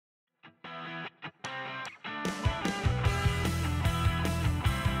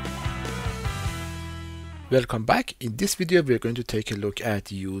Welcome back. In this video we're going to take a look at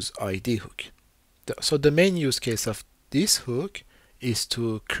useId hook. So the main use case of this hook is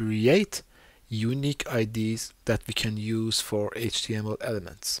to create unique IDs that we can use for HTML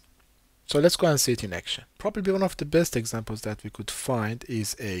elements. So let's go and see it in action. Probably one of the best examples that we could find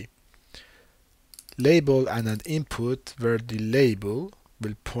is a label and an input where the label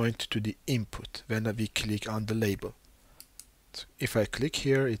will point to the input when we click on the label. So if I click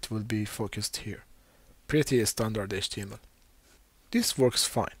here, it will be focused here. Pretty standard HTML. This works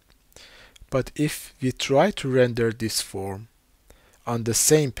fine, but if we try to render this form on the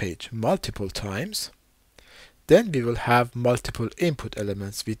same page multiple times, then we will have multiple input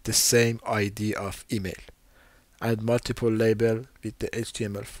elements with the same ID of email and multiple label with the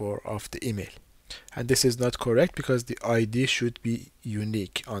HTML4 of the email. And this is not correct because the ID should be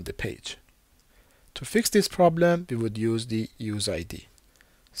unique on the page. To fix this problem, we would use the useId.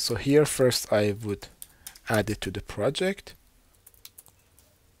 So here first I would add it to the project,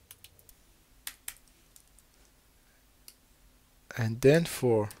 and then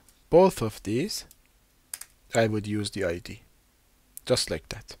for both of these I would use the ID, just like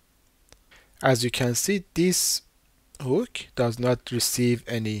that. As you can see, this hook does not receive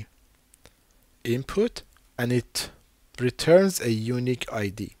any input and it returns a unique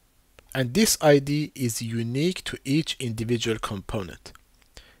ID, and this ID is unique to each individual component,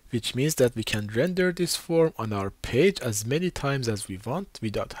 which means that we can render this form on our page as many times as we want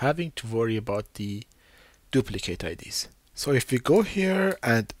without having to worry about the duplicate IDs. So if we go here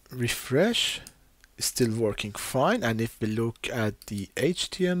and refresh, it's still working fine, and if we look at the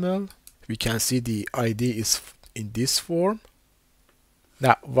HTML, we can see the ID is in this form.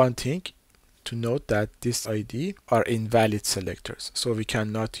 Now, one thing to note that this ID are invalid selectors, so we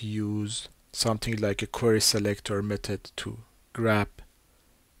cannot use something like a query selector method to grab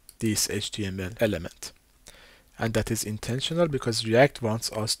this HTML element, and that is intentional because React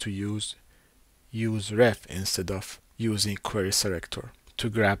wants us to use useRef instead of using query selector to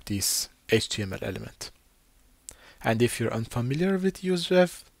grab this HTML element. And if you're unfamiliar with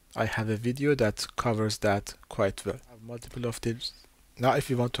useRef, I have a video that covers that quite well. I have multiple of these. Now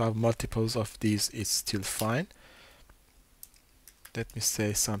if you want to have multiples of these, it's still fine. Let me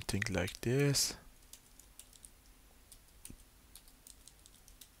say something like this.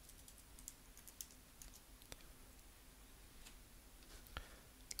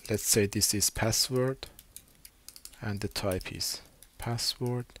 Let's say this is password and the type is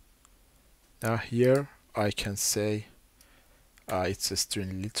password. Now here I can say it's a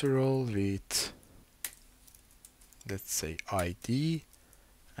string literal with, let's say, ID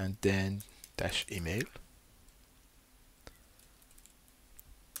and then dash email.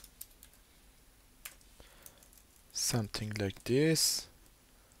 Something like this.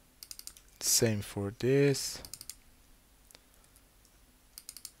 Same for this.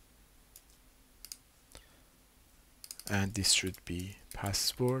 And this should be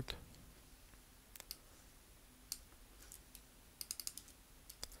password.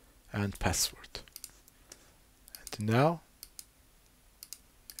 And password. And now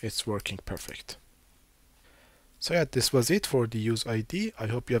it's working perfect. So yeah, this was it for the useId. I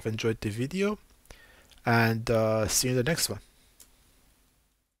hope you have enjoyed the video, and see you in the next one.